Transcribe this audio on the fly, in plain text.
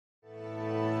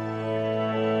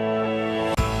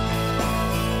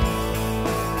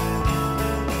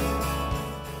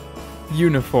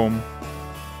Uniform.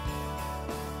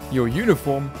 Your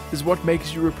uniform is what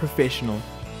makes you a professional.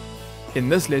 In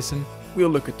this lesson,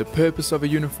 we'll look at the purpose of a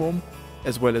uniform,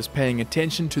 as well as paying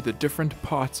attention to the different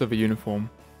parts of a uniform.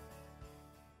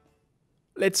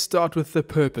 Let's start with the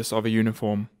purpose of a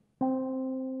uniform.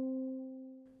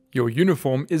 Your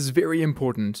uniform is very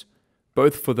important,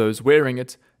 both for those wearing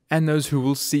it and those who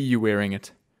will see you wearing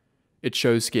it. It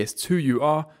shows guests who you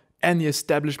are and the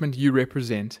establishment you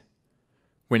represent.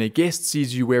 When a guest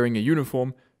sees you wearing a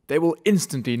uniform, they will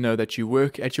instantly know that you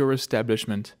work at your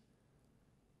establishment.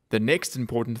 The next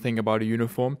important thing about a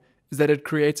uniform is that it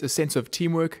creates a sense of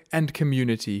teamwork and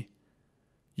community.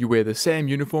 You wear the same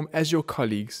uniform as your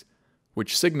colleagues,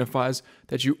 which signifies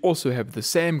that you also have the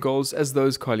same goals as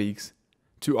those colleagues,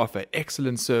 to offer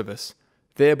excellent service,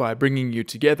 thereby bringing you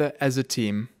together as a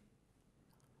team.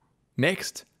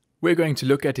 Next, we're going to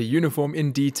look at a uniform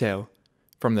in detail,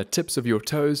 from the tips of your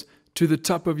toes to the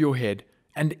top of your head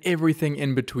and everything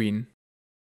in between.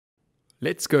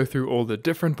 Let's go through all the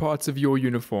different parts of your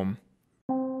uniform.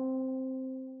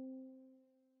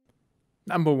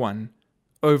 Number 1.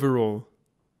 Overall.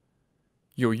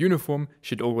 Your uniform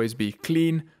should always be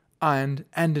clean, ironed,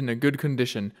 and in a good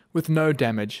condition, with no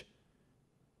damage.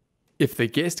 If the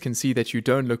guest can see that you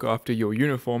don't look after your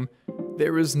uniform,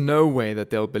 there is no way that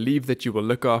they'll believe that you will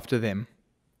look after them.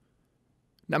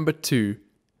 Number 2.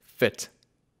 Fit.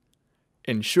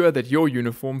 Ensure that your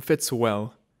uniform fits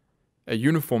well. A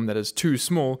uniform that is too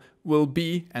small will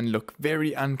be and look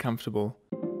very uncomfortable.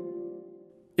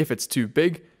 If it's too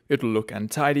big, it will look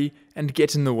untidy and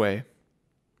get in the way.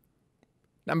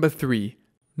 Number 3.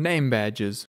 Name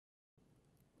badges.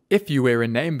 If you wear a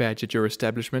name badge at your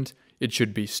establishment, it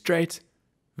should be straight,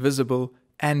 visible,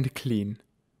 and clean.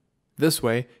 This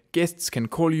way, guests can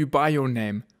call you by your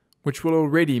name, which will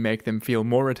already make them feel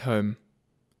more at home.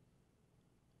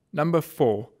 Number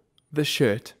 4. The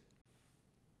shirt.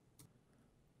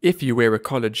 If you wear a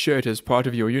collared shirt as part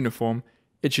of your uniform,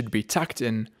 it should be tucked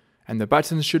in, and the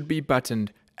buttons should be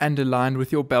buttoned and aligned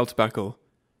with your belt buckle.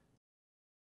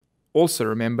 Also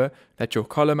remember that your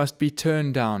collar must be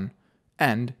turned down,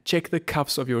 and check the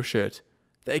cuffs of your shirt.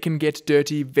 They can get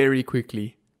dirty very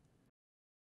quickly.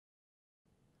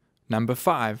 Number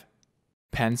 5.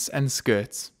 Pants and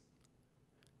skirts.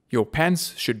 Your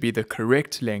pants should be the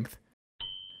correct length.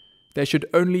 They should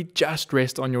only just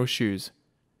rest on your shoes.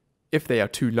 If they are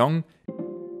too long,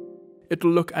 it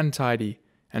will look untidy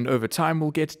and over time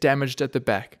will get damaged at the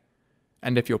back.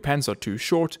 And if your pants are too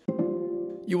short,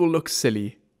 you will look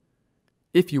silly.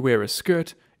 If you wear a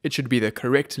skirt, it should be the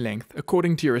correct length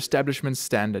according to your establishment's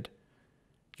standard.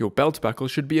 Your belt buckle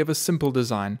should be of a simple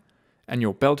design, and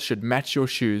your belt should match your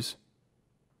shoes.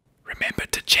 Remember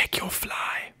to check your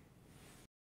fly.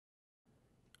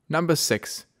 Number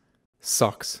 6.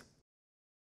 Socks.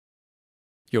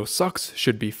 Your socks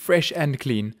should be fresh and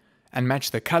clean, and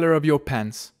match the color of your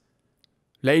pants.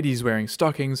 Ladies wearing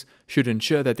stockings should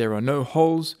ensure that there are no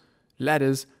holes,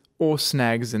 ladders, or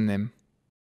snags in them.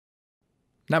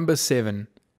 Number 7.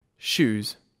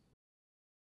 Shoes.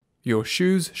 Your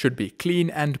shoes should be clean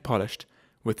and polished,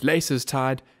 with laces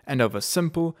tied and of a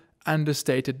simple,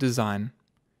 understated design.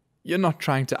 You're not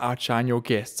trying to outshine your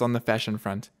guests on the fashion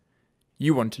front.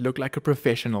 You want to look like a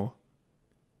professional.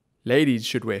 Ladies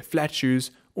should wear flat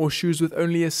shoes or shoes with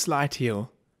only a slight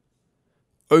heel.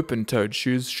 Open-toed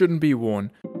shoes shouldn't be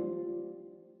worn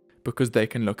because they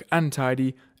can look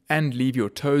untidy and leave your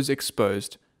toes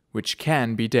exposed, which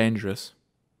can be dangerous.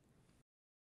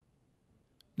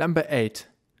 Number 8.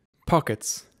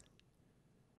 Pockets.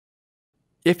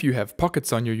 If you have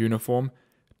pockets on your uniform,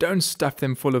 don't stuff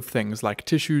them full of things like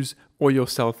tissues or your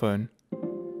cell phone.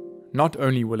 Not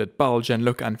only will it bulge and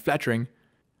look unflattering,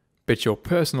 but your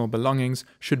personal belongings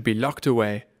should be locked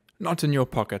away, not in your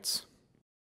pockets.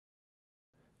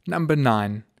 Number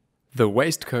 9. The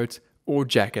waistcoat or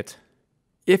jacket.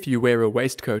 If you wear a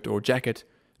waistcoat or jacket,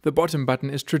 the bottom button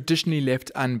is traditionally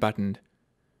left unbuttoned.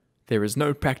 There is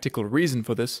no practical reason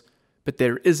for this, but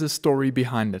there is a story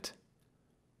behind it.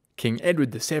 King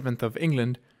Edward VII of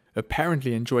England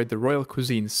apparently enjoyed the royal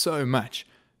cuisine so much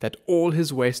that all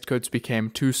his waistcoats became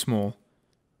too small.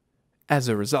 As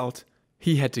a result,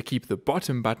 he had to keep the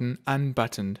bottom button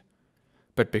unbuttoned.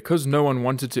 But because no one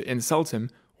wanted to insult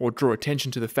him or draw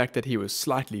attention to the fact that he was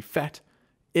slightly fat,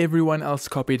 everyone else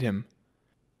copied him.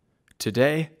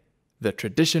 Today, the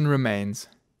tradition remains.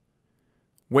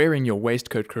 Wearing your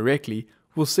waistcoat correctly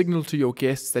will signal to your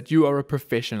guests that you are a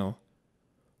professional.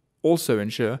 Also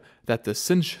ensure that the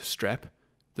cinch strap,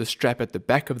 the strap at the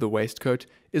back of the waistcoat,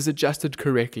 is adjusted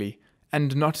correctly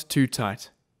and not too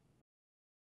tight.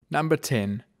 Number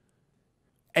 10.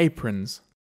 Aprons.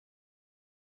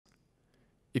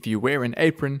 If you wear an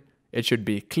apron, it should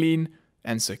be clean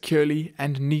and securely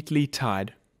and neatly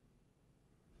tied.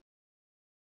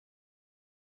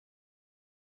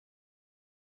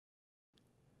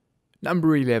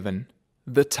 Number 11.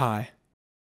 The tie.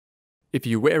 If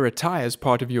you wear a tie as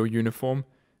part of your uniform,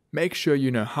 make sure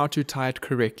you know how to tie it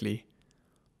correctly.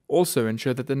 Also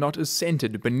ensure that the knot is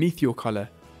centered beneath your collar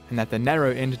and that the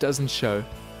narrow end doesn't show.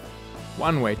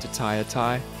 One way to tie a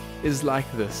tie is like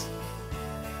this.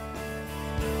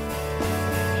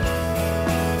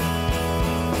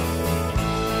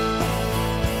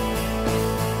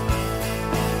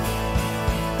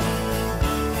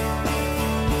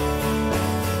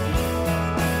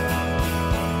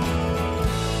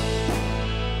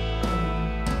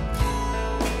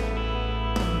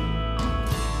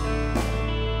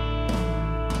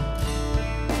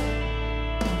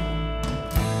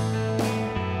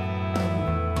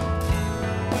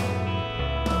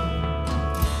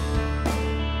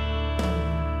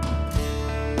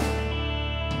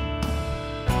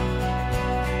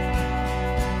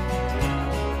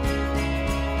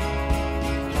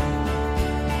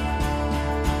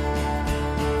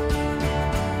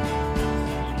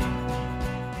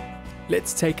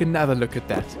 Let's take another look at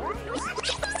that.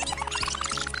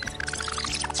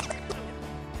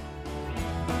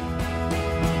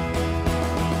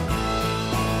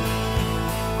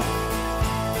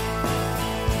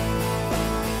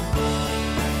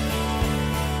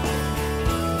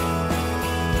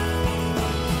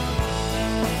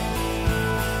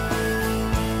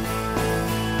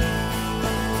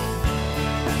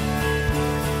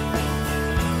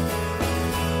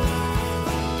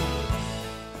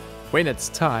 When it's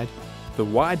tied, the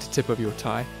wide tip of your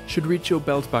tie should reach your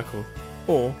belt buckle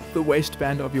or the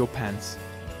waistband of your pants.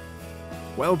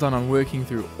 Well done on working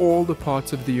through all the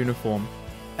parts of the uniform,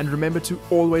 and remember to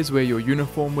always wear your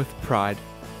uniform with pride.